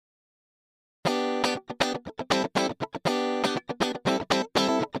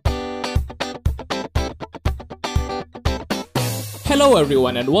Hello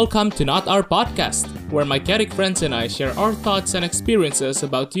everyone and welcome to Not Our Podcast, where my chaotic friends and I share our thoughts and experiences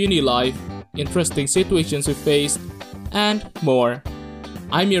about uni life, interesting situations we faced, and more.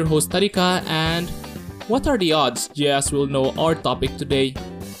 I'm your host Tarika, and what are the odds Jas will know our topic today?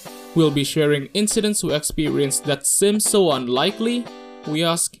 We'll be sharing incidents we experienced that seem so unlikely. We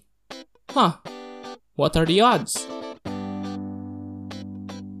ask, what are the odds?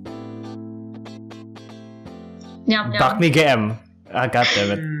 Yum, yum. Bakmi game. God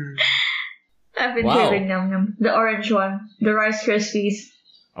damn it. I've been Wow. craving yum yum. The orange one. The Rice Krispies.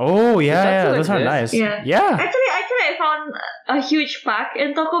 Oh, yeah, Does that those are exist? nice. Yeah. Yeah. Actually, I found a huge pack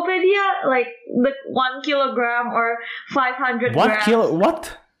in Tokopedia. Like the 1 kilogram or 500 What grams. kilo?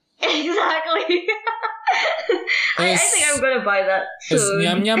 What? Exactly. I think I'm gonna buy that Is soon.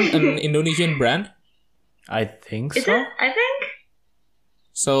 Yum Yum an Indonesian brand? I think Is so. it? I think.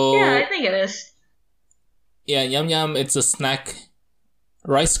 So Yeah, I think it is. yeah, Yum Yum, it's a snack.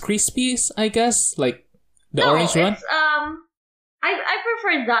 Rice Krispies, I guess, like the No, orange one. it's, I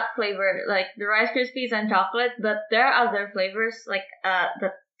prefer that flavor, like the Rice Krispies and chocolate, but there are other flavors like that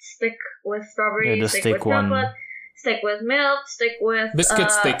stick with strawberry, Yeah, the stick stick with one. chocolate, stick with milk, stick with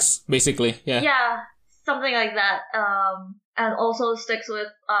Biscuit sticks, basically. Yeah. Yeah, something like that. And also sticks with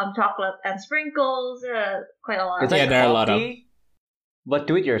chocolate and sprinkles, quite a lot. It's Yeah, like there are a lot of- coffee, but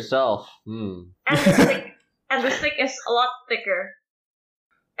do it yourself. And the stick is a lot thicker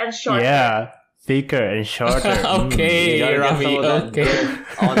and shorter. Yeah. Thicker and shorter. Okay, You gotta get Rami. some of that Okay.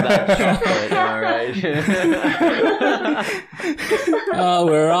 dirt on that chocolate, alright?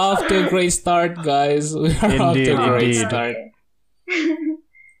 We're off to a great start, guys. We're off to Indeed, a great indeed. start.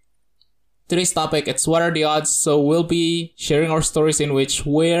 Today's topic, it's what are the odds? So we'll be sharing our stories in which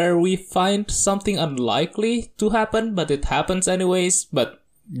where we find something unlikely to happen, but it happens anyways. But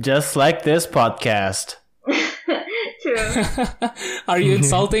Just like this podcast. True. are you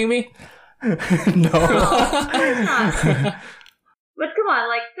insulting me? No. But come on,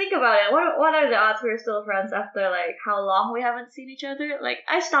 like think about it. What are the odds we're still friends after like how long we haven't seen each other? Like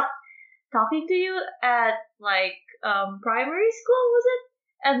I stopped talking to you at like primary school, was it?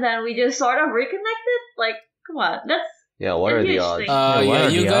 And then we just sort of reconnected. Like, come on, that's Yeah, what are the huge odds? thing. what Yeah, are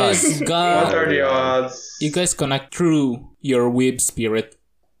you the guys odds? got What are the odds? you guys connect through your weeb spirit.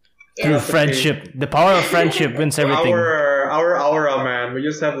 Through yeah. friendship. The power of friendship wins everything. Our aura, man. We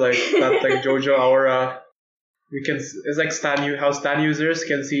just have like that like JoJo aura. We can. It's like how Stan users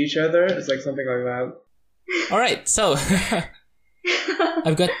can see each other. It's like something like that. All right, so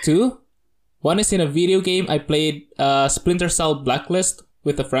I've got two. One is in a video game. I played Splinter Cell Blacklist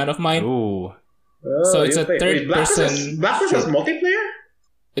with a friend of mine. Ooh. Oh, So it's you a third Blacklist person- Blacklist has multiplayer.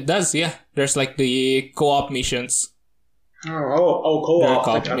 It does, yeah. There's like the co-op missions. Oh, There are co-op.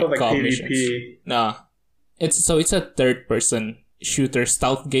 Like, I thought like co-op PvP. missions. Nah, it's a third-person shooter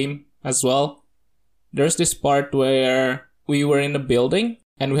stealth game as well. There's this part where we were in a building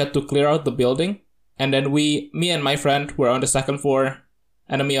and we had to clear out the building, and then me and my friend were on the second floor,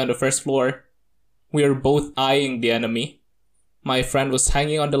 enemy on the first floor. We were both eyeing the enemy. My friend was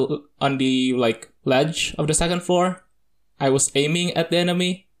hanging on the like ledge of the second floor. I was aiming at the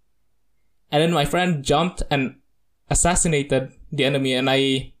enemy, and then my friend jumped and assassinated the enemy, and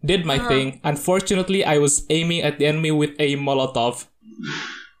I did my thing. Unfortunately, I was aiming at the enemy with a Molotov.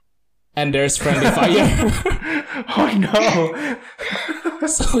 And there's friendly fire. Oh no.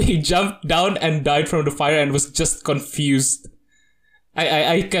 So he jumped down and died from the fire and was just confused.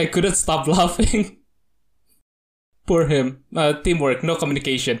 I couldn't stop laughing. Poor him. Teamwork, no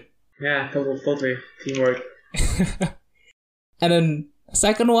communication. Yeah, totally teamwork. And then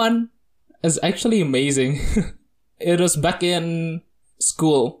second one is actually amazing. It was back in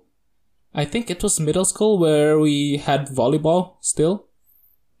school. I think it was middle school where we had volleyball still.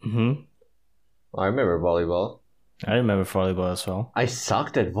 Mm-hmm. I remember volleyball. I remember volleyball as well. I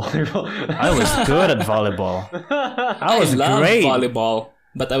sucked at volleyball. I was good at volleyball. I was loved great. volleyball,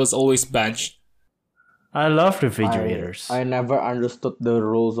 but I was always benched. I love refrigerators. I never understood the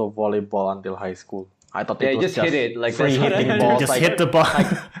rules of volleyball until high school. I thought Yeah, it you was just hit it, like, free that's what I hitting heard. balls. Just like, hit the ball.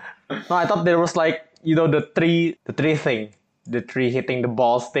 No, I thought there was like the three thing, the three hitting the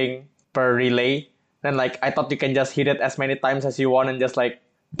balls thing per relay. Then like I thought you can just hit it as many times as you want and just like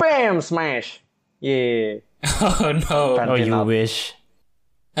bam smash. Yeah. Oh no. Oh, you not. wish.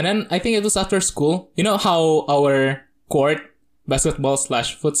 And then I think it was after school. You know how our court, basketball /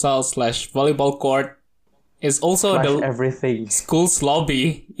 futsal / volleyball court, is also Slash the everything. school's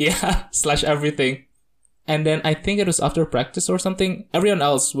lobby. Yeah, / everything. And then I think it was after practice or something. Everyone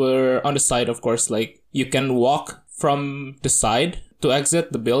else were on the side, of course. Like, you can walk from the side to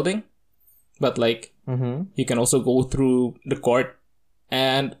exit the building. But like, you can also go through the court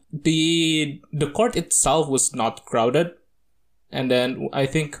And the court itself was not crowded. And then I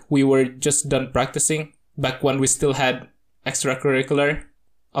think we were just done practicing back when we still had extracurricular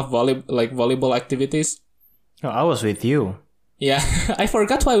of volleyball activities. No, I was with you. Yeah, I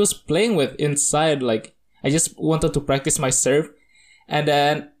forgot who I was playing with inside. Like, I just wanted to practice my serve. And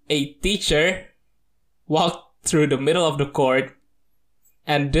then a teacher walked through the middle of the court.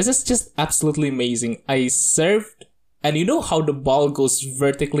 And this is just absolutely amazing. I served, and you know how the ball goes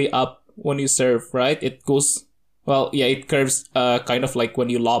vertically up when you serve, right? It goes, well, yeah, it curves kind of like when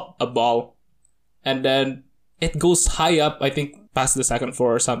you lob a ball. And then it goes high up, I think past the second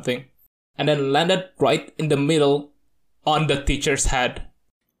floor or something. And then landed right in the middle on the teacher's head.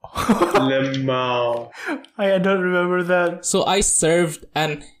 Limau. I don't remember that. So I served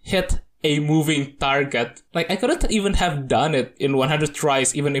and hit a moving target. Like, I couldn't even have done it in 100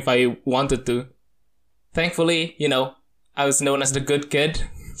 tries even if I wanted to. Thankfully, you know, I was known as the good kid.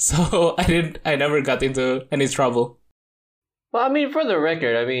 So I never got into any trouble. Well, I mean, for the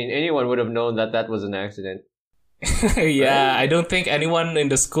record, I mean, anyone would have known that that was an accident. Yeah, Right? I don't think anyone in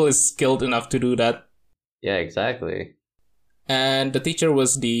the school is skilled enough to do that. Yeah, exactly. And the teacher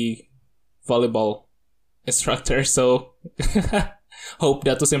was the volleyball instructor, so hope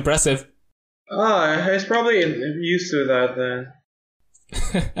that was impressive. He's probably used to that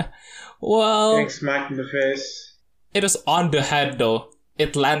then. Well, Getting smacked in the face. it was on the head though.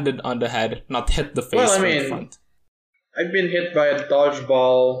 It landed on the head, not hit the face Well, I from mean- the front. I've been hit by a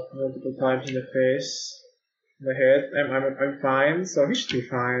dodgeball multiple times in the face. In the head. I'm fine, so he should be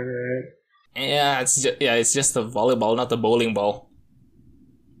fine, right? Yeah, it's just a volleyball, not a bowling ball.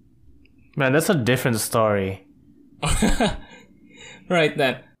 Man, that's a different story. Right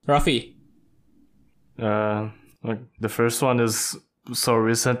then, Rafi. Like the first one is so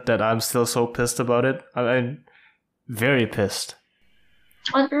recent that I'm still so pissed about it. I'm very pissed.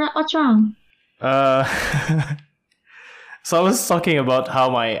 What's wrong? So I was talking about how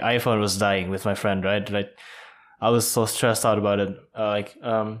my iPhone was dying with my friend, right? Like, I was so stressed out about it.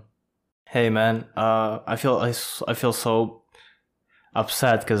 Hey man, I feel so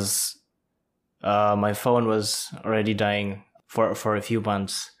upset because my phone was already dying for a few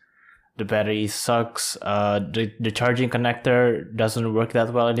months. The battery sucks. The charging connector doesn't work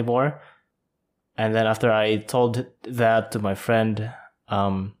that well anymore. And then after I told that to my friend,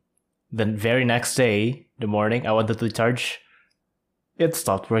 the very next day, the morning, I wanted to charge. It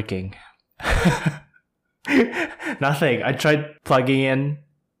stopped working. Nothing. I tried plugging in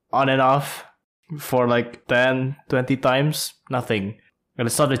on and off for like 10, 20 times. Nothing. And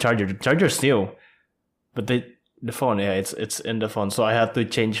it's not the charger. The charger's new. But the phone, yeah, it's in the phone. So I had to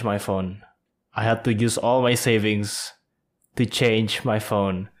change my phone. I had to use all my savings to change my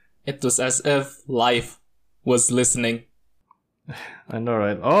phone. It was as if life was listening. I know,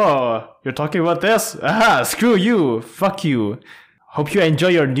 right? Oh, you're talking about this? Aha, screw you. Fuck you. Hope you enjoy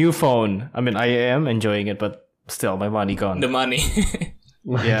your new phone. I mean, I am enjoying it, but still, my money gone. The money.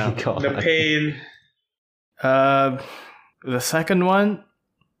 My Yeah. God. The pain. The second one,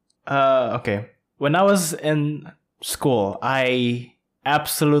 okay. When I was in school, I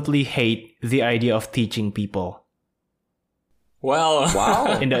absolutely hate the idea of teaching people Well,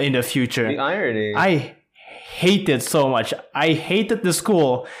 Wow. in the future. The irony. I hate it so much. I hated the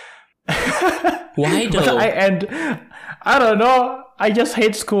school. why But though? I don't know. I just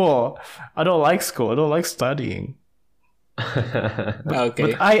hate school. I don't like school. I don't like studying. Okay.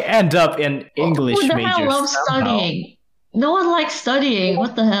 But I end up in English Who the major. hell loves somehow. studying? No one likes studying.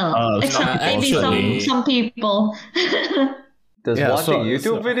 What the hell? Oh, Except maybe actually- some people. Does Yeah, watching so-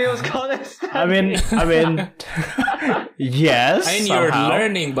 YouTube so- videos count as I mean, yes. I mean, you're somehow.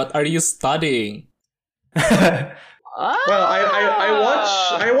 learning, but are you studying? Well,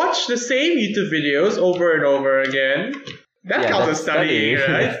 I watch the same YouTube videos over and over again. That Yeah, counts that's as studying,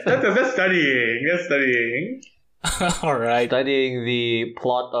 studying. right? That's studying. That's studying. All right. studying the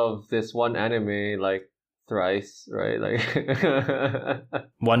plot of this one anime like thrice, right? Like,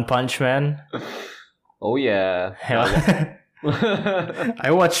 One Punch Man. oh yeah. Hell. I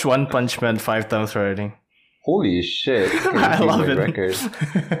watched One Punch Man 5 times already. Holy shit! I Beat love my it. record.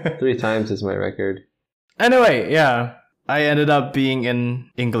 3 times is my record. Anyway, yeah. I ended up being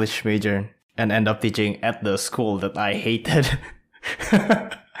an English major and end up teaching at the school that I hated.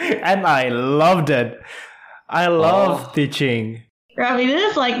 And I loved it. I love teaching. Ravi,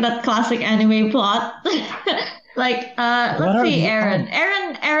 this is like that classic anime plot. Like, What let's are see, you Aaron.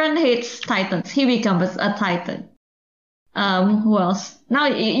 Aaron hates Titans. He becomes a Titan. Who else? Now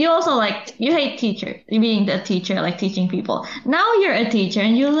you also you hate teacher. You being the teacher, like teaching people. Now you're a teacher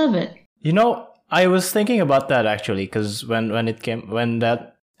and you love it. You know, I was thinking about that actually, because when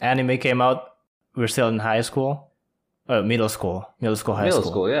that anime came out, we were still in high school, middle school, high Middle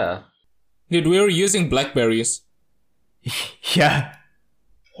school. school, yeah. Dude, we were using Blackberries. Yeah.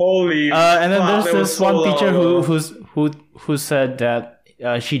 Holy. And then fuck, there's that was this so one long teacher ago. who said that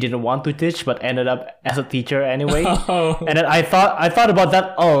she didn't want to teach, but ended up as a teacher anyway. Oh. And then I thought about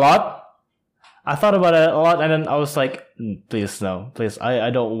that a lot. I thought about it a lot, and then I was like, please no, please,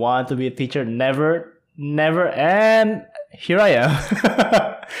 I don't want to be a teacher, never, and here I am.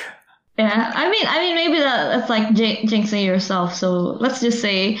 Yeah, I mean, maybe that's like jinxing yourself. So let's just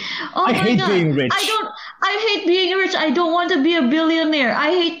say, oh I my hate god, being rich. I hate being rich. I don't want to be a billionaire. I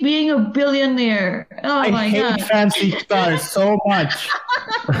hate being a billionaire. Oh I my hate god. fancy cars so much.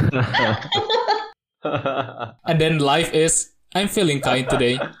 And then life is, I'm feeling kind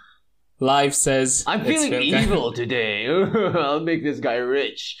today. Life says, I'm "Let's feeling feel kind." evil today. I'll make this guy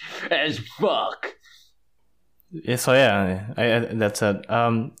rich as fuck. Yeah, so yeah, that's it.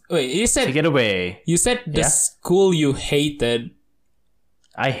 Wait, Take it away. you said the Yeah? school you hated.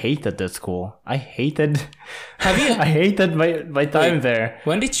 I hated that school. I hated Have you? my time Wait. there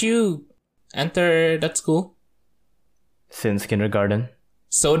When did you enter that school? since kindergarten.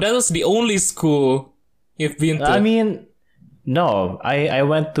 So that was the only school you've been to. I mean, no, I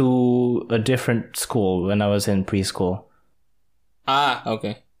went to a different school when I was in preschool.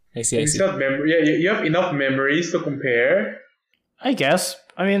 Okay. I see. You got memory. Yeah, you have enough memories to compare. I guess.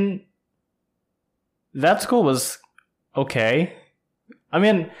 I mean, that school was okay. I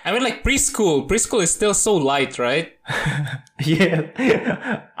mean, like preschool. Preschool is still so light, right?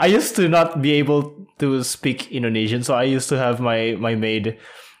 yeah. I used to not be able to speak Indonesian, so I used to have my maid.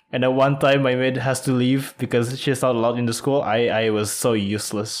 And at one time, my maid has to leave because she's not allowed in the school. I was so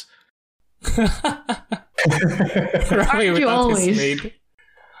useless. Rafi you without his always? maid.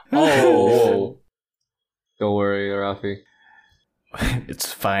 Oh. Don't worry, Rafi.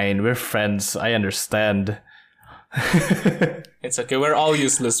 It's fine. We're friends. I understand. It's okay. We're all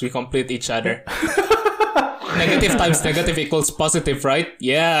useless. We complete each other. Negative times negative equals positive, right?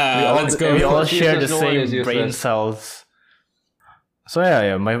 Yeah, let's go. We all Useless, share the no one is same brain useless. cells. So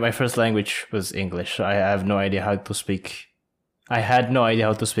yeah. My first language was English. I have no idea how to speak. I had no idea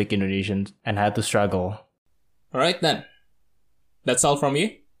how to speak Indonesian and had to struggle. All right then. That's all from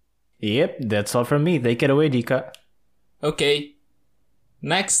you? Yep, that's all from me. Take it away, Dika. Okay.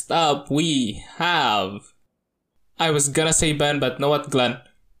 Next up, we have... I was gonna say Ben, but know what, Glenn?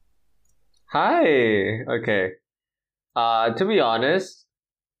 Hi. Okay. To be honest,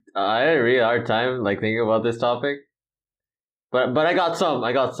 I had a really hard time like thinking about this topic. But I got some.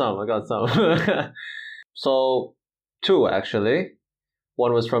 So, two actually.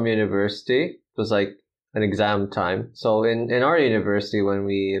 One was from university. It was like an exam time. So in our university, when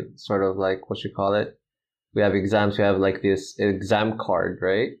we sort of like, what you call it? We have exams, we have like this exam card,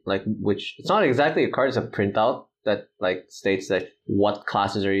 right? Like, which, it's not exactly a card, it's a printout that like states like what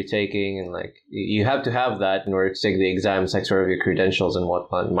classes are you taking, and like you have to have that in order to take the exams, like sort of your credentials and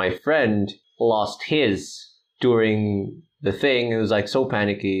whatnot. My friend lost his during the thing. It was like so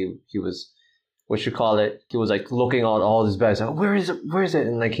panicky. He was, what you call it? He was like looking at all his bags. Like, where is it?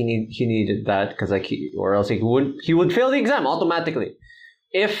 And like he needed that because like or else he would fail the exam automatically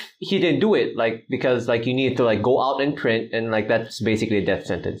if he didn't do it. Like, because like you need to like go out and print, and like that's basically a death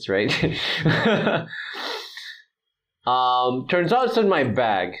sentence, right? Turns out it's in my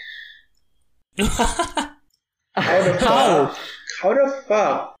bag. How the fuck? How the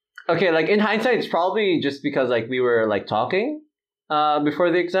fuck? Okay, like in hindsight, it's probably just because like we were like talking before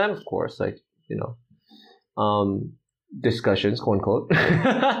the exam, of course, like, you know, discussions, quote unquote.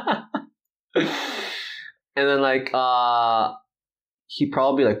 And then like he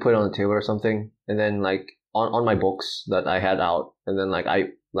probably like put it on the table or something, and then like on my books that I had out, and then like I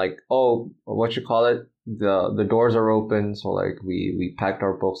like, oh, what you call it? The doors are open, so like we packed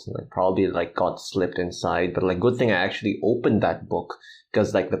our books, and like probably like got slipped inside, but like good thing I actually opened that book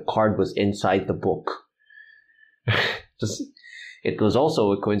because like the card was inside the book. Just, it was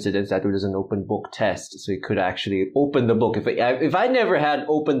also a coincidence that it was an open book test, so he could actually open the book. If I never had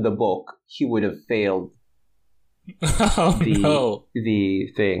opened the book, he would have failed Oh no. the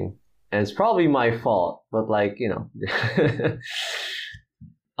thing, and it's probably my fault. But like, you know,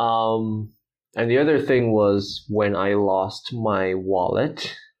 and the other thing was when I lost my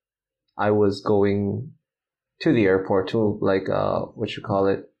wallet. I was going to the airport to like what you call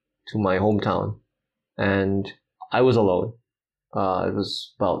it, to my hometown, and I was alone. It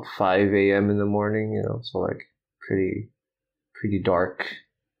was about 5 a.m. in the morning, you know, so like pretty dark.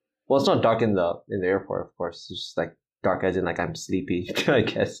 Well, it's not dark in the airport, of course. It's just like dark as in like I'm sleepy, I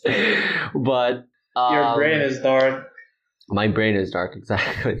guess. But Your brain is dark. my brain is dark,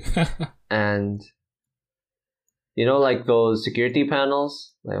 exactly. And you know, like those security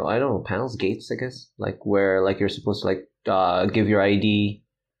panels, like I don't know, panels, gates, I guess, like where like you're supposed to like give your ID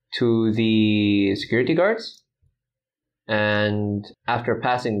to the security guards. And after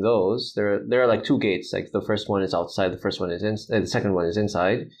passing those, there are like two gates. Like the first one is outside, the first one is the second one is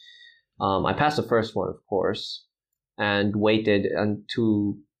inside. I passed the first one, of course, and waited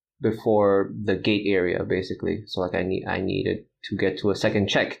until before the gate area, basically. So like I needed to get to a second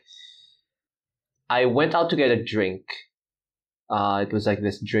check. I went out to get a drink. It was like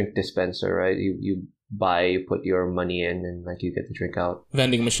this drink dispenser, right? You buy, you put your money in, and like you get the drink out.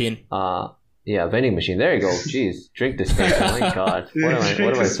 Vending machine. Yeah, vending machine. There you go. Jeez, drink dispenser. Oh my god, what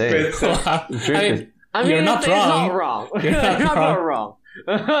am I saying? You're not wrong. wrong. You're not I'm not wrong.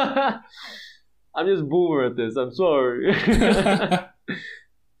 wrong. I'm just boomer at this. I'm sorry.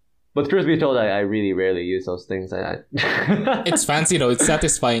 But truth be told, I really rarely use those things. It's fancy though. It's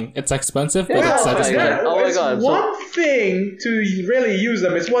satisfying. It's expensive, but Yeah, it's satisfying. yeah. Oh my it's God, so- one thing to really use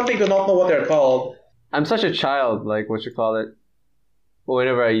them. It's one thing to not know what they're called. I'm such a child. Like what you call it. But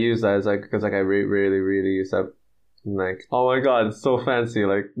whenever I use that, it's like because like I really use that. I'm like, oh my god, it's so fancy.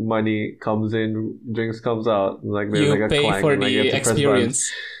 Like money comes in, drinks comes out. Like there's You like a pay clang, for and, like, you the have to press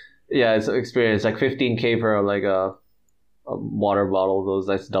experience. buttons. Yeah, it's an experience. Like 15K for like a water bottle.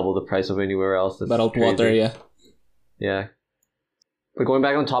 That's double the price of anywhere else. That's Bottled crazy. water, yeah. Yeah. But going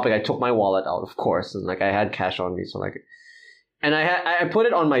back on topic, I took my wallet out, of course, and like I had cash on me, so like, and I put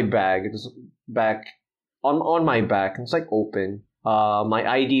it on my bag. It was back on my back. And it's like open. My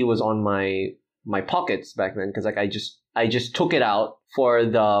ID was on my pockets back then because like I just took it out for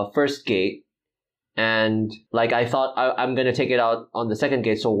the first gate, and like I thought I'm gonna take it out on the second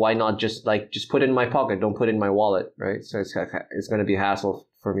gate, so why not just put it in my pocket? Don't put it in my wallet, right? So it's gonna be a hassle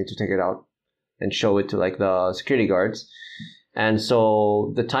for me to take it out and show it to like the security guards. And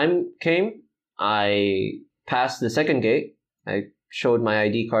so the time came, I passed the second gate. I showed my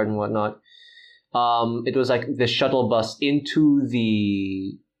ID card and whatnot. It was like the shuttle bus into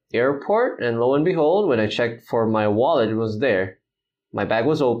the airport, and lo and behold, when I checked for my wallet, it was there. My bag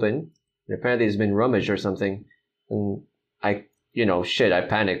was open, and apparently it's been rummaged or something. And I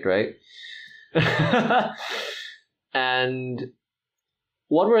panicked, right? And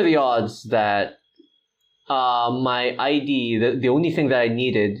what were the odds that my ID, the only thing that I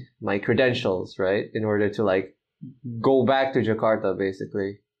needed, my credentials, right, in order to like go back to Jakarta,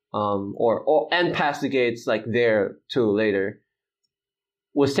 basically, and pass the gates like there too later,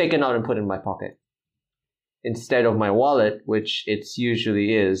 was taken out and put in my pocket instead of my wallet, which it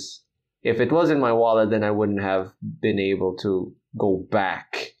usually is. If it was in my wallet, then I wouldn't have been able to go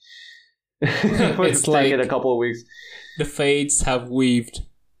back. It's like taken a couple of weeks. The fates have weaved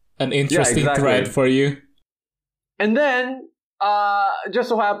an interesting exactly. thread for you. And then, just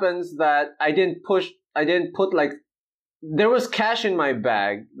so happens that I didn't put like, there was cash in my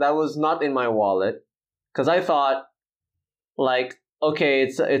bag that was not in my wallet. Cause I thought like, okay,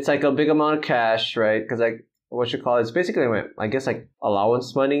 it's like a big amount of cash, right? Cause like, what you call it? It's basically I guess like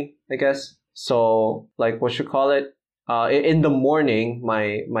allowance money, I guess. So like, what you call it? In the morning,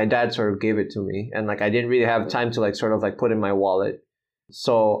 my dad sort of gave it to me, and like I didn't really have time to like sort of like put in my wallet.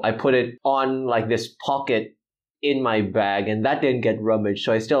 So I put it on like this pocket in my bag, and that didn't get rummaged.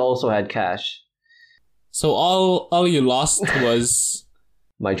 So I still also had cash. So all you lost was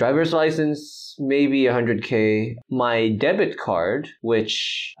My driver's license, maybe 100K. My debit card,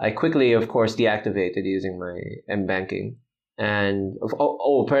 which I quickly, of course, deactivated using my M-banking. And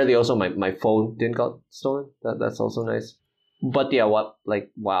apparently also my phone didn't got stolen. That's also nice. But yeah, wow.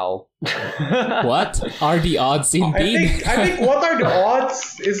 what are the odds indeed? I think what are the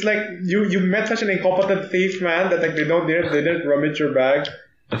odds is like you met such an incompetent thief, man, that like they didn't rummage your bag.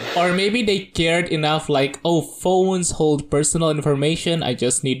 Or maybe they cared enough, like, oh, phones hold personal information, I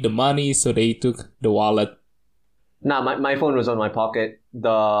just need the money, so they took the wallet. Nah, my phone was on my pocket.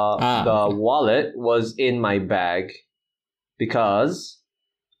 The wallet was in my bag because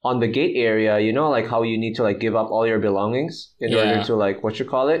on the gate area, you know, like how you need to like give up all your belongings in order to like what you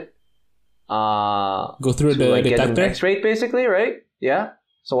call it, go through to, the like, detector. get an X-ray, basically, right? Yeah.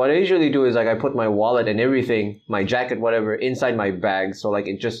 So what I usually do is like I put my wallet and everything, my jacket, whatever, inside my bag. So like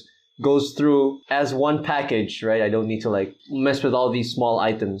it just goes through as one package, right? I don't need to like mess with all these small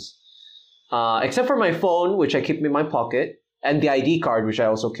items. Except for my phone, which I keep in my pocket, and the ID card, which I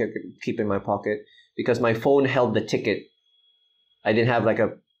also keep in my pocket, because my phone held the ticket. I didn't have like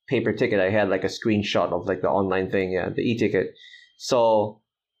a paper ticket. I had like a screenshot of like the online thing, the e-ticket. So,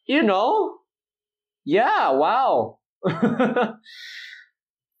 you know, yeah, wow. the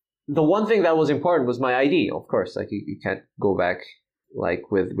one thing that was important was my ID. Of course, like you can't go back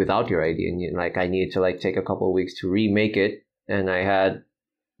like without your ID, and like I needed to like take a couple of weeks to remake it, and I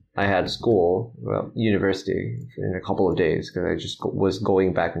had school, well, university in a couple of days because I just was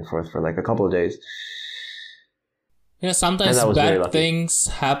going back and forth for like a couple of days. Yeah, sometimes bad things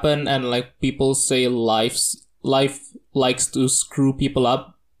happen, and like people say life likes to screw people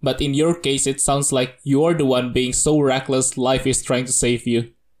up. But in your case, it sounds like you're the one being so reckless. Life is trying to save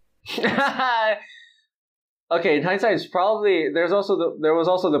you. Okay, in hindsight, it's probably there was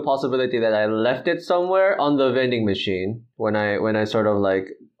also the possibility that I left it somewhere on the vending machine when I sort of like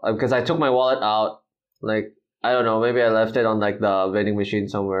because I took my wallet out, like I don't know, maybe I left it on like the vending machine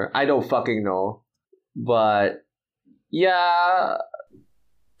somewhere. I don't fucking know, but yeah,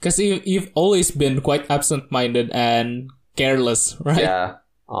 because you've always been quite absent-minded and careless, right? Yeah,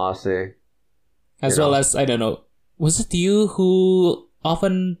 honestly. As well as, I don't know, was it you who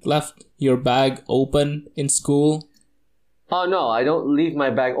often left your bag open in school? Oh no, I don't leave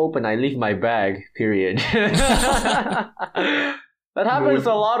my bag open. I leave my bag, period. That happens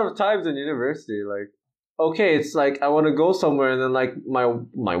a lot of times in university. Like, okay, it's like I want to go somewhere and then like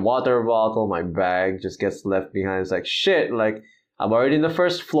my water bottle, my bag just gets left behind. It's like, shit, like I'm already in the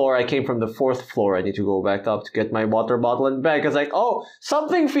first floor. I came from the fourth floor. I need to go back up to get my water bottle and bag. It's like, oh,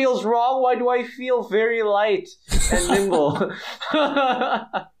 something feels wrong. Why do I feel very light and nimble?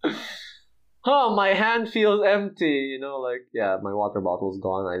 Oh, my hand feels empty, like, yeah, my water bottle's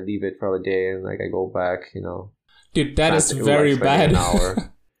gone. I leave it for a day and like I go back, Dude, that is very bad. An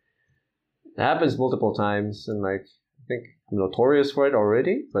hour. It happens multiple times, and like I think I'm notorious for it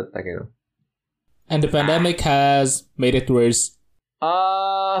already, but like And the pandemic has made it worse.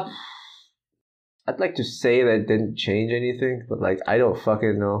 I'd like to say that it didn't change anything, but like I don't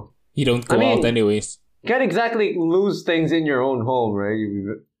fucking know. You don't go out anyways. You can't exactly lose things in your own home, right?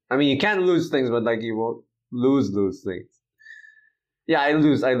 You can lose things, but like you won't lose things. Yeah, I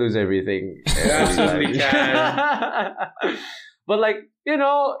lose everything. You absolutely can. But like,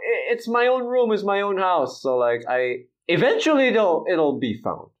 it's my own room, it's my own house, so like eventually it'll be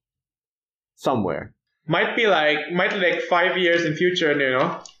found somewhere. Might be like 5 years in future,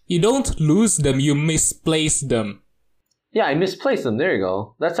 You don't lose them, you misplace them. Yeah, I misplaced them. There you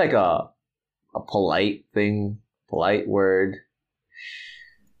go. That's like a polite thing, polite word.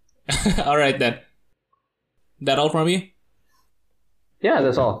 All right then. That all from you? Yeah,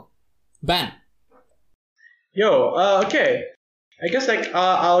 that's all. Ban. Yo, okay. I guess like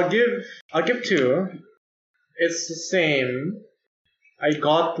I'll give two. It's the same. I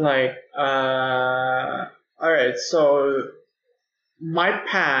got like alright, so my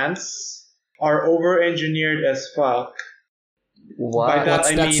pants are over engineered as fuck. What? By that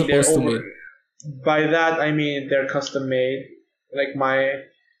What's that supposed to mean? By that I mean they're custom made. Like my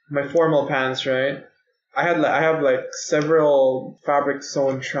formal pants, right? I have like several fabric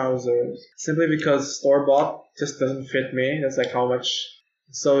sewn trousers simply because store bought just doesn't fit me. That's like how much.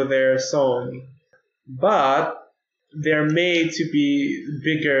 So they're sewn, but they're made to be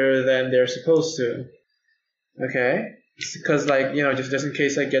bigger than they're supposed to. Okay, because like just in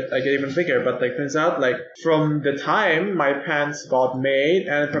case I get even bigger. But like turns out like from the time my pants got made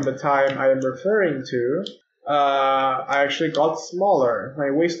and from the time I am referring to. I actually got smaller. My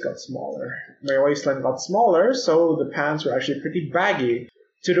waist got smaller. My waistline got smaller, so the pants were actually pretty baggy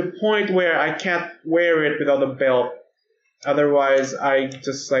to the point where I can't wear it without a belt. Otherwise, I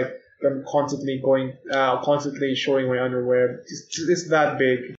just like I'm constantly showing my underwear. It's that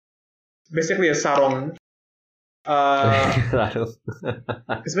big. Basically a sarong.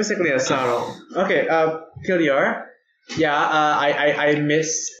 It's basically a sarong. Okay, Kiliar. Yeah, I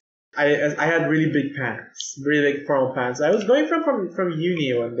miss. I had really big pants, really big formal pants. I was going from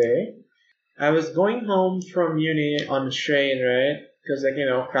uni one day. I was going home from uni on the train, right? Because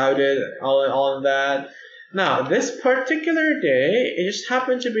crowded, all of that. Now, this particular day, it just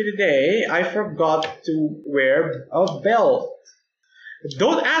happened to be the day I forgot to wear a belt.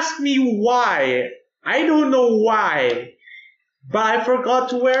 Don't ask me why. I don't know why. But I forgot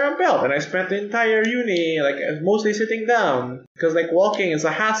to wear a belt, and I spent the entire uni like mostly sitting down because like walking is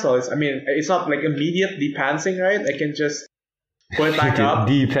a hassle. It's not like immediate depantsing, right? I can just pull it back up.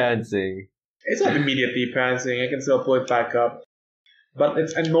 Depantsing. It's not immediate depantsing. I can still pull it back up, but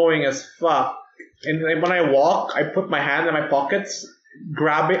it's annoying as fuck. And when I walk, I put my hand in my pockets, I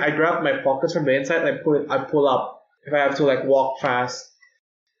grab my pockets from the inside, and I pull up if I have to like walk fast.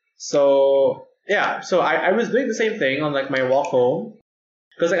 So. Yeah, so I was doing the same thing on like my walk home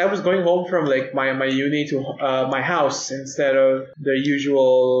because like I was going home from like my uni to my house instead of the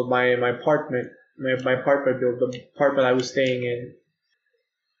usual my apartment. my apartment build, the apartment I was staying in.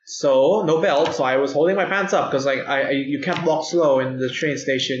 So no belt, so I was holding my pants up because like you can't walk slow in the train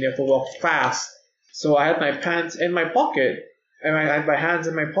station. You have to walk fast. So I had my pants in my pocket, and I had my hands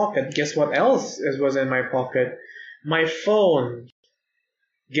in my pocket. Guess what else was in my pocket? My phone.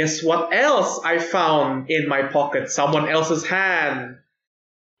 Guess what else I found in my pocket? Someone else's hand.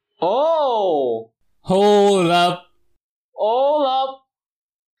 Oh! Hold up. Hold up!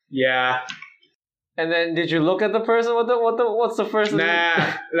 Yeah. And then did you look at the person? What's the first? Nah,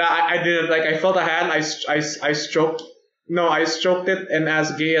 I didn't. Like I felt a hand. I stroked. No, I stroked it in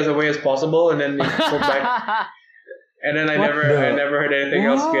as gay as a way as possible, and then it put back. And then I never heard anything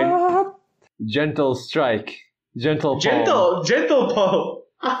else good. Gentle strike. Gentle Gentle pull.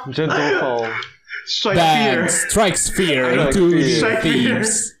 Gentle fall. Strike Bang fear. strikes fear Strike into fear. Strike fear.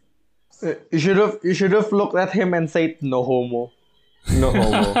 thieves. You should have looked at him and said no homo. No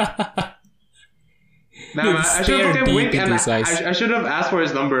homo. Nah, man, I should Stare have fucking deep winked into and his eyes. I should have asked for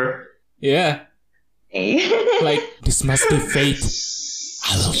his number. Yeah. Hey. Like, this must be fate.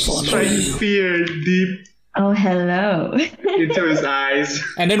 I will follow Strike you. fear deep Oh, hello. into his eyes.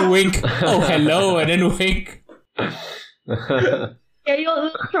 And then wink. Oh, hello. And then wink. Yeah,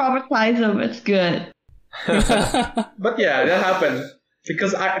 you'll traumatize him. It's good. But yeah, that happened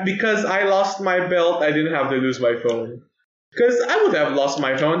because I lost my belt. I didn't have to lose my phone. Because I would have lost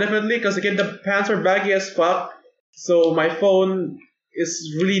my phone definitely. Because again, the pants were baggy as fuck. So my phone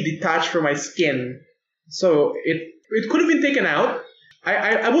is really detached from my skin. So it could have been taken out.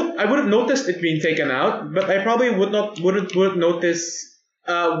 I would have noticed it being taken out, but I probably wouldn't notice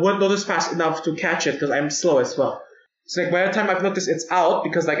fast enough to catch it because I'm slow as well. So like by the time I've noticed it's out,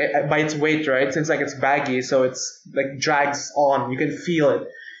 because like by its weight, right? Since like it's baggy, so it's like drags on. You can feel it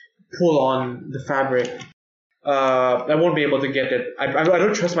pull on the fabric. I won't be able to get it. I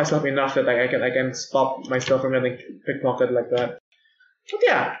don't trust myself enough that I can stop myself from getting pickpocketed like that. But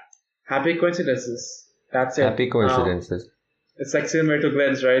yeah, happy coincidences. That's it. Happy coincidences. It's like similar to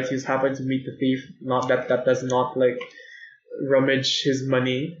Glenn's, right? He's happened to meet the thief. Not that does not like rummage his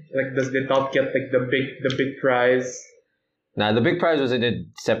money. Like did not get like the big prize. Nah, the big prize was in a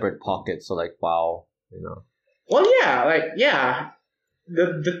separate pocket. So like, wow, you know. Well, yeah, like yeah.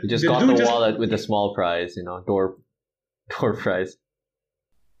 You just got the wallet with the small prize, you know, door prize.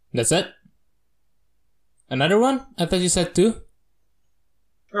 That's it? Another one? I thought you said two.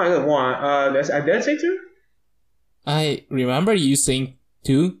 No, I got one. Did I say two? I remember you saying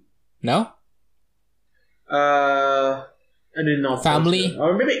two. No? I did not. Family? Say two.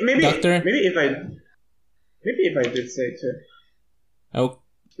 Or maybe Doctor? Maybe if I did say two. Oh,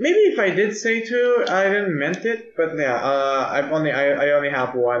 Maybe if I did say two, I didn't meant it. But yeah, I only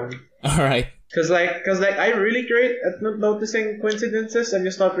have one. alright. Cause I'm really great at not noticing coincidences. I'm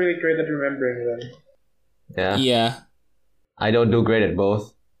just not really great at remembering them. Yeah. Yeah. I don't do great at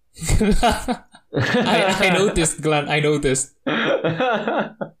both. I noticed, Glenn. I noticed.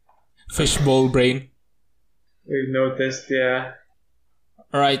 Fishbowl brain. We've noticed, yeah.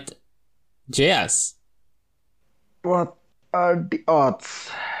 Alright. JS. What are the odds?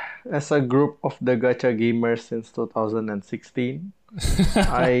 As a group of the gacha gamers since 2016,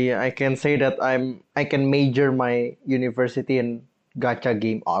 I can say that I can major my university in gacha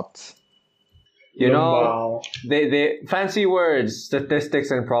game odds. You know, Wow. they fancy words, statistics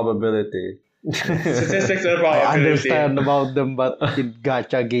and probability. Statistics are I probability. understand about them, but in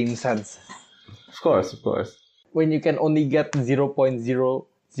gacha game sense, Of course. when you can only get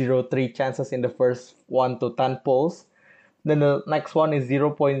 0.003 chances in the first 1 to 10 pulls, then the next one is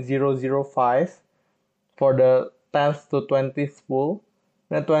 0.005 for the 10th to 20th pull.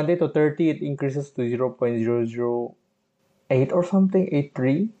 Then 20 to 30 it increases to 0.008 or something,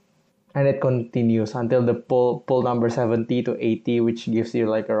 83. And it continues until the pull number 70 to 80, which gives you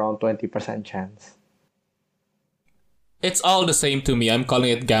like around 20% chance. It's all the same to me. I'm calling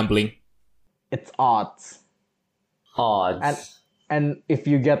it gambling. It's odds. Odds. And if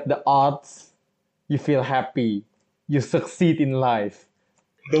you get the odds, you feel happy. You succeed in life.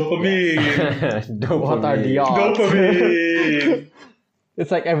 Dopamine. What are the odds? Dopamine. It's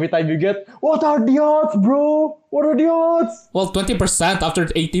like every time you get, what are the odds, bro? What are the odds? Well, 20% after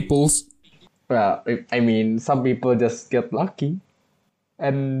 80 pulls. Well, I mean, some people just get lucky.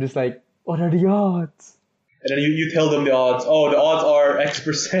 And it's like, what are the odds? And then you tell them the odds. Oh, the odds are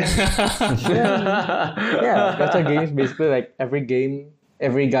X%. Yeah, gacha games basically like every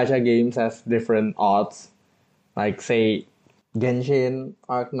gacha games has different odds. Like say Genshin,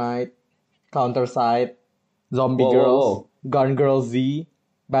 Arknight, Counterside, Zombie Whoa, Girls, whoa. Gun Girl Z,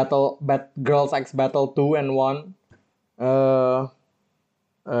 Girls X Battle 2 and 1.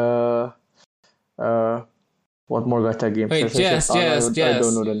 What more gacha games? Wait, yes. I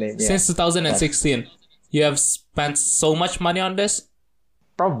don't know the name. Yeah. Since 2016, you have spent so much money on this?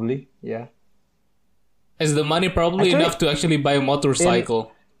 Probably, yeah. Is the money probably Actually, enough to actually buy a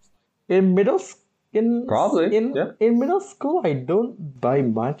motorcycle? In middle Probably, yeah. in middle school I don't buy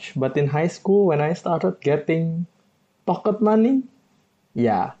much, but in high school when I started getting pocket money,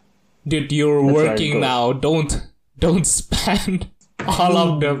 yeah. Dude, you're That's working right, now. Don't spend all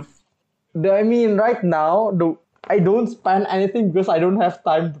of them. I mean, right now, I don't spend anything because I don't have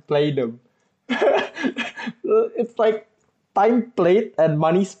time to play them. It's like time played and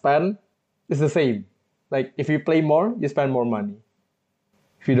money spent is the same. Like, if you play more, you spend more money.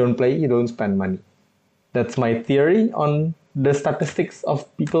 If you don't play, you don't spend money. That's my theory on the statistics of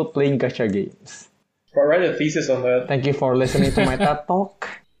people playing gacha games. I'll write a thesis on that. Thank you for listening to my TED Talk.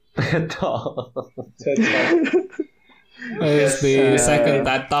 It's the second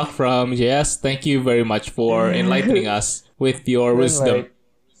TED Talk from JS. Thank you very much for enlightening us with your wisdom. Like,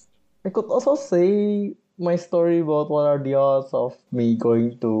 I could also say my story about what are the odds of me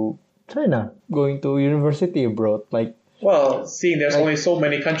going to China, going to university abroad. Like, Well, seeing there's only so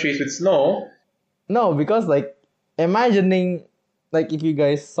many countries with snow. no, because like imagining, like if you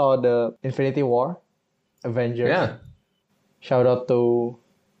guys saw the Infinity War, Avengers. Yeah. Shout out to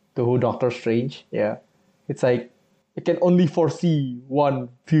who Doctor Strange. Yeah, it's like I can only foresee one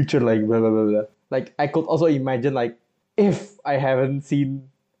future, like blah blah blah blah. Like I could also imagine like if I haven't seen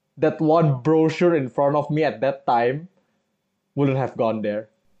that one brochure in front of me at that time, wouldn't have gone there.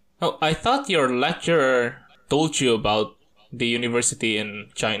 Oh, I thought your lecturer told you about the university in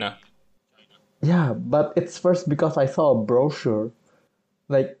China. Yeah, but it's first because I saw a brochure.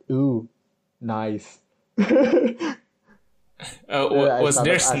 Like, ooh, nice. Was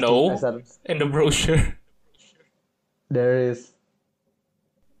there snow in the brochure? There is.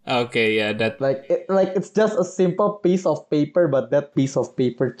 Okay, yeah, that. Like it's just a simple piece of paper, but that piece of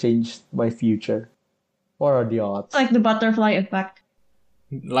paper changed my future. What are the odds? Like the butterfly effect.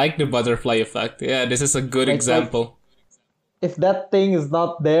 Like the butterfly effect. Yeah, this is a good Like, example. If that thing is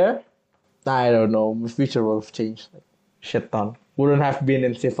not there, I don't know. My future will have changed. Like, shit ton. Wouldn't have been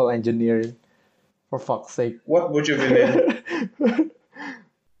in civil engineering. For fuck's sake. What would you be in?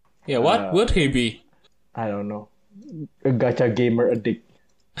 Yeah, what would he be? I don't know. A gacha gamer addict.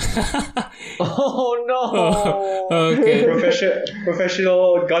 Oh no! Okay.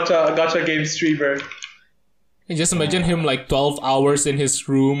 Professional gacha game streamer. And just imagine him like 12 hours in his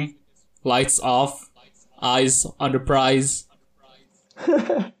room, lights off, eyes on the prize.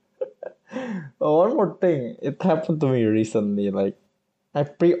 Oh, one more thing. It happened to me recently. Like, I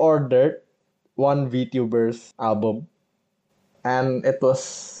pre-ordered one VTuber's album. And it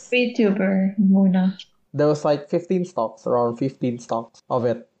was... VTuber Muna. There was like 15 stocks, around 15 stocks of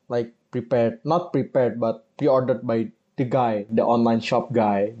it. Like, prepared. Not prepared, but pre-ordered by the guy, the online shop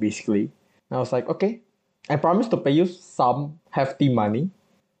guy, basically. And I was like, okay, I promise to pay you some hefty money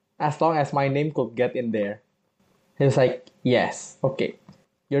as long as my name could get in there. He was like, yes, okay.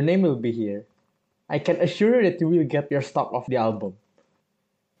 Your name will be here. I can assure you that you will get your stock of the album.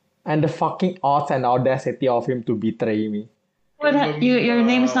 And the fucking odds and audacity of him to betray me. What? Your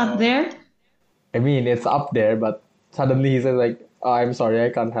name's not there? I mean, it's up there, but suddenly he says like, oh, I'm sorry, I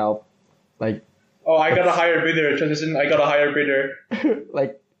can't help. Like, Oh, I got a higher bidder. Transition, I got a higher bidder.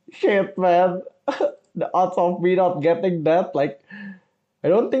 like, shit, man. The odds of me not getting that, like, I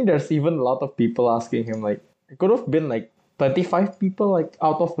don't think there's even a lot of people asking him. Like, it could have been like 25 people, like,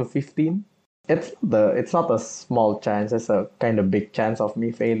 out of the 15. It's not a small chance. It's a kind of big chance of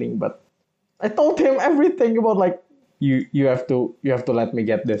me failing. But I told him everything about like, you have to let me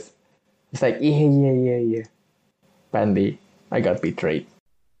get this. It's like, yeah. Apparently, I got betrayed.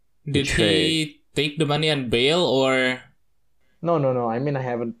 Did he take the money and bail or? No. I mean, I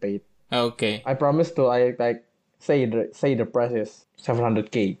haven't paid. Okay. I promised to say the price is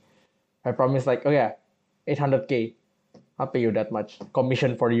 700k. I promised like, oh yeah, 800k. I'll pay you that much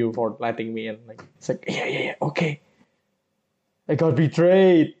commission for you for letting me in. Like, it's like, yeah, okay. I got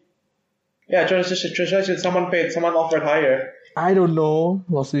betrayed. Yeah, transition. Someone offered higher. I don't know.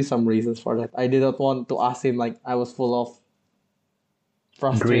 Mostly some reasons for that. I did not want to ask him. Like, I was full of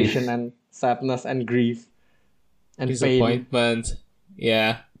frustration and sadness and grief and pain. Disappointment.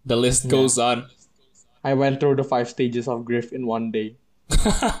 Yeah, the list goes on. I went through the 5 stages of grief in one day.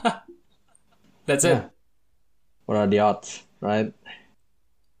 That's it. What are the odds, right?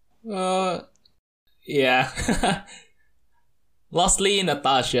 Yeah. Lastly,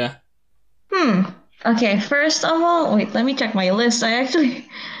 Natasha. Okay, first of all, wait, let me check my list. I actually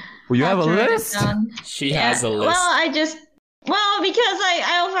You have a to write it list? down. She has a list. Well, I just Well, because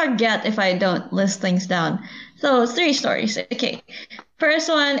I'll forget if I don't list things down. So 3 stories. Okay. First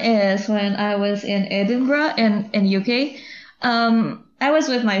one is when I was in Edinburgh in UK. I was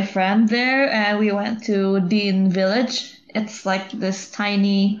with my friend there and we went to Dean Village. It's like this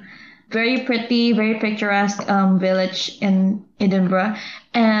tiny, very pretty, very picturesque village in Edinburgh.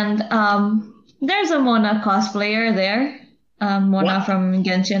 And there's a Mona cosplayer there. Mona What? from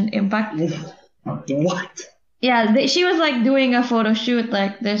Genshin Impact. What? Yeah, she was like doing a photo shoot.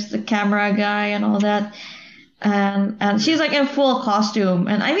 Like there's the camera guy and all that, and she's like in full costume.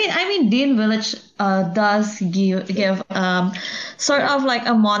 And I mean, Dean Village does give sort of like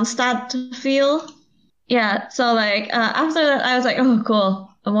a Mondstadt feel. Yeah, so like after that, I was like, oh cool,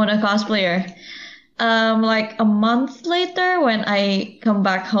 a Mona cosplayer. Like a month later, when I come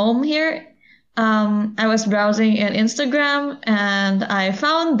back home here, I was browsing in Instagram and I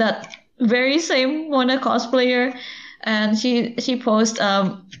found that very same Mona cosplayer, and she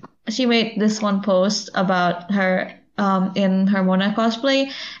made this one post about her in her Mona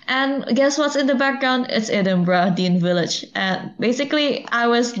cosplay, and guess what's in the background? It's Edinburgh Dean Village, and basically I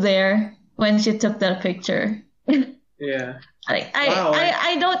was there when she took that picture. Yeah. Like Wow.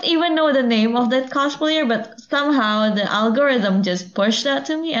 I don't even know the name of that cosplayer, but somehow the algorithm just pushed that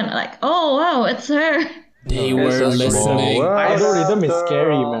to me, and I'm like, oh wow, it's her. They Okay, were so small listening. world. Algorithm is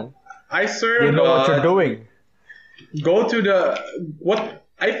scary, man. I swear They to know what you're God, doing. go to what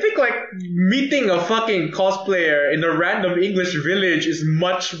I think like meeting a fucking cosplayer in a random English village is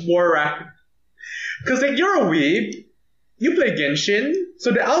much more rapid. Cause like you're a weeb, you play Genshin,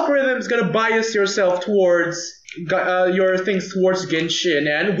 so the algorithm is gonna bias yourself towards your things towards Genshin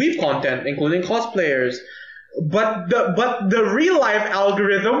and weeb content, including cosplayers. But the real life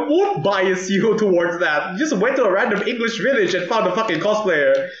algorithm won't bias you towards that. You just went to a random English village and found a fucking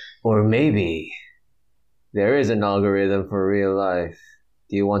cosplayer. Or maybe there is an algorithm for real life.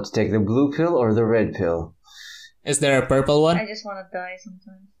 Do you want to take the blue pill or the red pill? Is there a purple one? I just want to die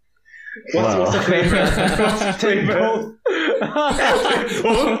sometimes. What's the flavor? What's the flavor?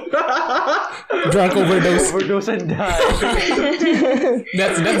 Drug overdose. Overdose and die.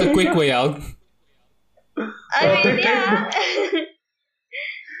 That's a quick way out. I mean, yeah.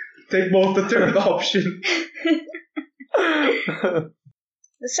 Take both, the third option.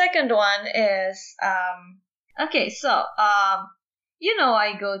 The second one is okay, so you know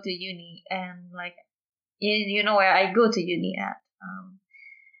I go to uni and like you know where I go to uni at.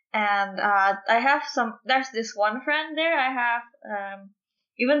 And I have there's this one friend there I have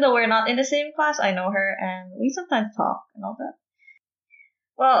even though we're not in the same class, I know her and we sometimes talk and all that.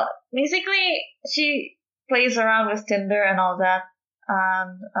 Well, basically she plays around with Tinder and all that,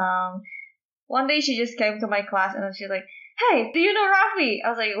 and one day she just came to my class and then she's like, hey, do you know Rafi? I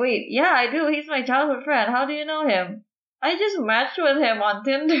was like, wait, yeah, I do. He's my childhood friend. How do you know him? I just matched with him on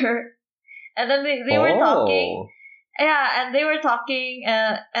Tinder. And then they were talking. Yeah, and they were talking.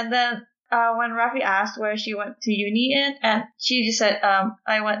 And then when Rafi asked where she went to uni in, and she just said,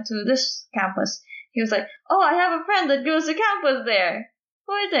 I went to this campus. He was like, oh, I have a friend that goes to campus there.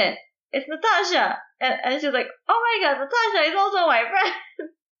 Who is it? It's Natasha. And she's like, oh my god, Natasha is also my friend.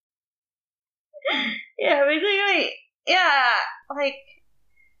 Yeah, basically. Yeah, like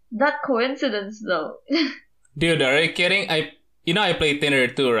that coincidence though. Dude, are you kidding? I play Tinder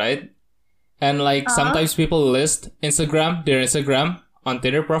too, right? And like sometimes people list their Instagram on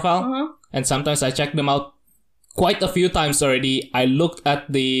Tinder profile, and sometimes I check them out quite a few times already. I looked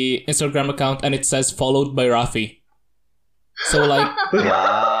at the Instagram account and it says followed by Rafi. So like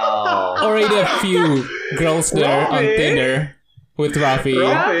Wow. already a few girls there on Rafi? Tinder with Rafi.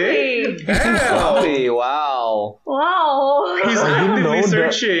 Rafi! Damn! Rafi, wow. Wow. He's I didn't actively know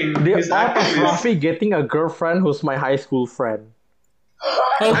searching. The He's art of actively Rafi getting a girlfriend who's my high school friend.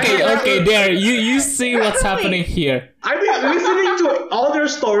 Okay, there. You see what's happening here. I mean, listening to all their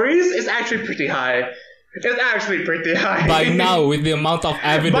stories is actually pretty high. It's actually pretty high. By now, with the amount of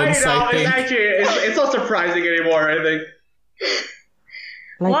evidence, By now, I think. it's not surprising anymore, I think.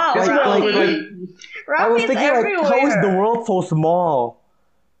 Like, Wow, like, Rafi. like, I was Rafi's thinking, like, how is the everywhere. world so small?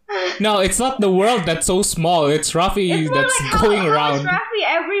 No, it's not the world that's so small. It's Rafi It's more that's like going how is around. Rafi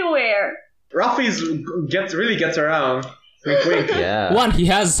everywhere? Rafi's really gets around. Wink, wink. Yeah. One, he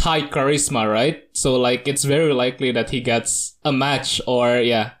has high charisma, right? So, like, it's very likely that he gets a match or,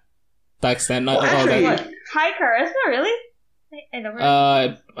 text and all actually- that. What? High charisma, really? I never.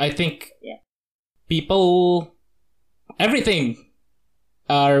 I think Yeah. people, everything,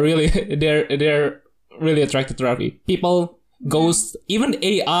 are really they're really attracted to Rafi. People, ghosts, even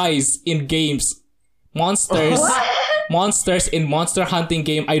AIs in games, monsters in monster hunting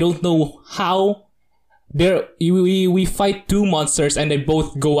game. I don't know how we fight two monsters and they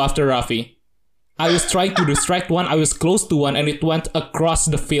both go after Rafi. I was trying to distract one, I was close to one, and it went across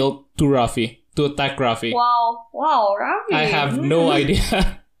the field to Rafi, to attack Rafi. Wow, Rafi. I have no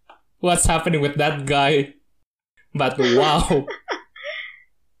idea what's happening with that guy. But wow.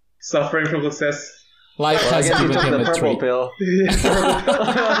 Suffering from success. Life Well, I has guess you given took him the a purple treat. pill.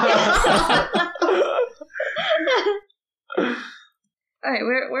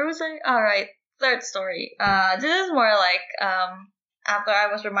 Alright, where was I? Alright, third story. This is more like after I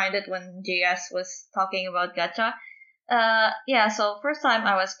was reminded when JS was talking about gacha. Yeah, so first time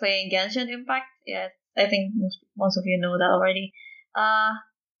I was playing Genshin Impact. Yeah, I think most of you know that already.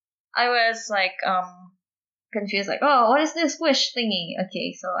 I was like confused, like, oh, what is this wish thingy?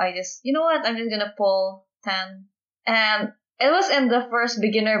 Okay, so I just, you know what? I'm just gonna pull 10, and it was in the first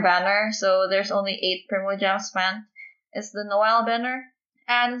beginner banner, so there's only 8 Primojam spanned. It's the Noel banner,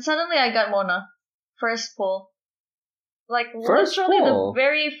 and suddenly I got Mona, first pull, like First literally pull? the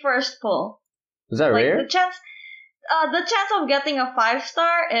very first pull. Is that Like rare? the chance of getting a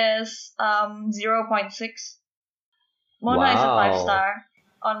 5-star is 0.6. Mona is a Wow. 5-star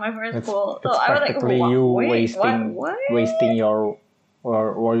on my first It's, pull. So it's I was like, practically "Wha- you wait, wasting what? wasting your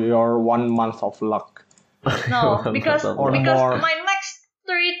or your 1 month of luck. No, because Or more. my next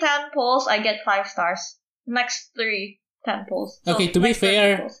 3 10 pulls I get 5 stars. Next 3 10 pulls. So Okay, to be next 30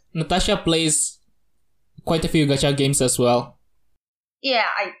 fair, pulls. Natasha plays quite a few gacha games as well. Yeah,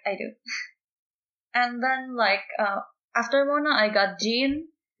 I do. And then like after Mona I got Jean,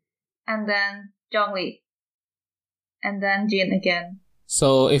 and then Zhongli, and then Jean again.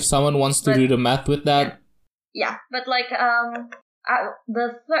 So if someone wants to But- do the math with that, Yeah, but like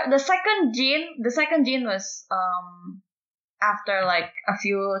the second Jean was after like a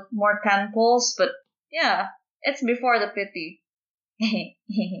few more 10 pulls, but yeah, it's before the pity.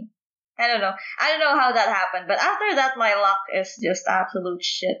 I don't know how that happened, but after that my luck is just absolute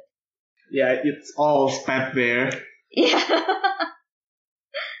shit. Yeah, it's all spent there. Yeah.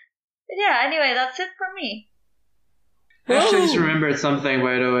 Yeah, anyway, that's it for me. I actually just remembered something,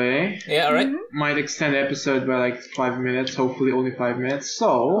 by the way. yeah, alright. Might extend the episode by like 5 minutes, hopefully only 5 minutes.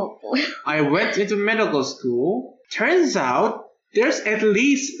 So, I went into medical school. Turns out, there's at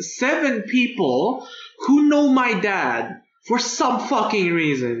least 7 people who know my dad for some fucking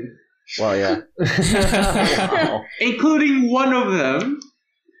reason. Well, yeah. Wow. Including one of them.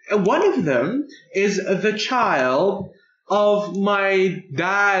 One of them is the child of my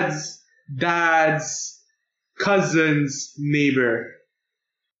dad's cousin's neighbor.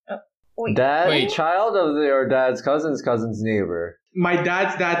 Wait, Dad, Wait. child of your dad's cousin's neighbor. My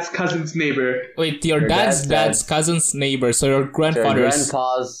dad's cousin's neighbor. Wait, your Your dad's dad's cousin's neighbor, so your Your grandfather's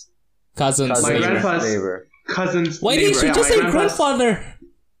grandpa's cousin's My cousin's neighbor. grandpa's neighbor. cousin's Why neighbor. didn't you Yeah, just my say grandpa's- grandfather?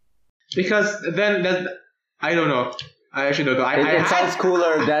 Because then that I don't know. I actually don't know. I It had- sounds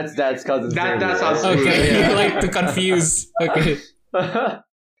cooler. That's cousin's That- neighbor. that sounds right? cool. Okay, Yeah. you like to confuse. Okay.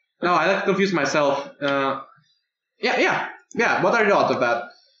 No, I like to confuse myself. Yeah. What are your thoughts of that?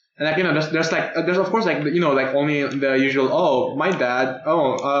 And like there's of course like like only the usual. Oh, my dad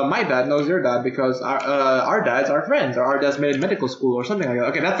knows your dad because our dads are friends, or our dads met in medical school or something like that.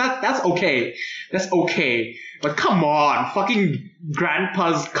 Okay, that's okay. That's okay. But come on, fucking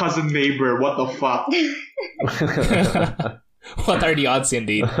grandpa's cousin neighbor. What the fuck? What are the odds,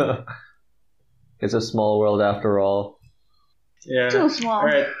 indeed? It's a small world after all. Yeah. too small. All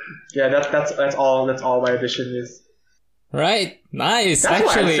right. Yeah, that's all. That's all my addition is. Right, nice. That's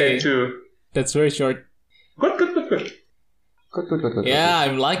what I'd say Actually, too. that's very short. Good. Good. Yeah,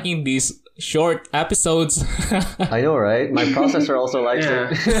 I'm liking these short episodes. I know, right? My processor also likes Yeah.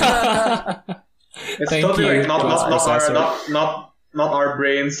 it. It's Thank totally you, like not processor. our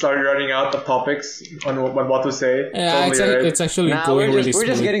brains started running out of topics on what to say. Yeah, Totally right. it's actually Nah, going we're really just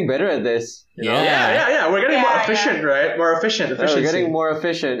smooth. getting better at this. You know? Yeah. We're getting more Yeah, efficient, right? More efficient. Yeah, Efficiency. we're getting more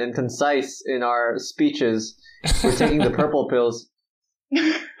efficient and concise in our speeches. We're taking the purple pills.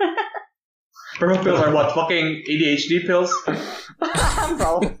 Purple pills are what? Fucking ADHD pills?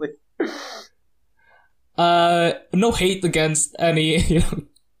 Probably. No hate against any,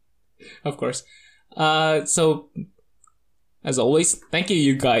 of course. So, as always, thank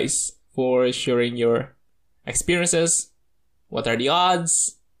you guys for sharing your experiences. What are the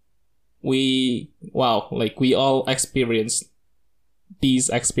odds? We all experienced these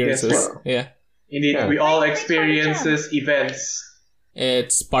experiences. Yes, Yeah, Indeed, Yeah. we all experiences events.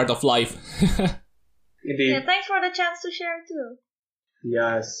 it's part of life. Indeed. Yeah, thanks for the chance to share too.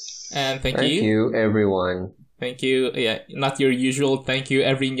 Yes. And thank Thank you. you, everyone. Thank you. Yeah, not your usual thank you,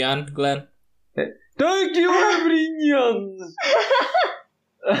 everyone, Glenn. Thank you, everyone.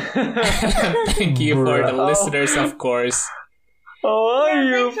 Thank you for the Bro. listeners, of course. Oh, Yeah,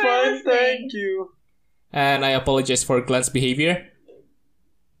 you thanks for fun. listening. Thank you. And I apologize for Glenn's behavior.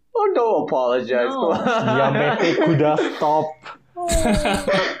 Oh, don't apologize. No. Ya bete kuda stop.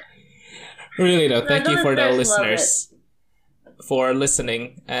 Really though, No, thank the you for the listeners love listeners for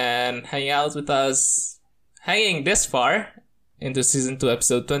listening and hanging out with us, hanging this far into season 2,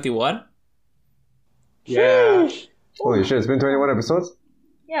 episode 21. Yeah. Holy shit, it's been 21 episodes?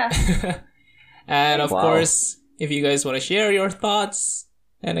 Yeah. And of Wow. course, if you guys want to share your thoughts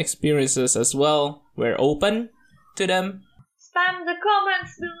and experiences as well, we're open to them. Spam the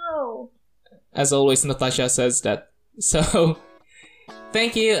comments below. As always, Natasha says that. So,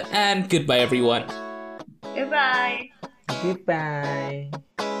 thank you and goodbye, everyone. Goodbye. Goodbye.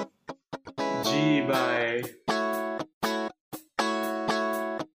 G-bye.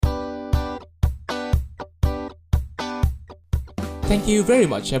 Thank you very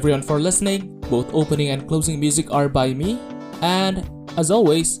much, everyone, for listening. Both opening and closing music are by me. And as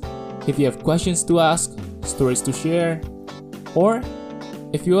always, if you have questions to ask, stories to share, or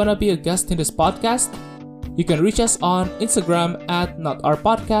if you want to be a guest in this podcast, you can reach us on Instagram at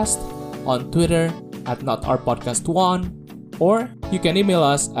NotOurPodcast, on Twitter at NotOurPodcast1, or you can email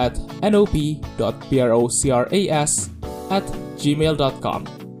us at nop.procras@gmail.com.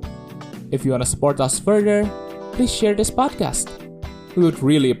 If you want to support us further, please share this podcast. We would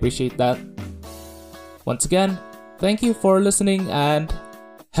really appreciate that. Once again, thank you for listening and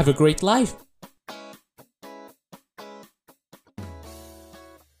have a great life.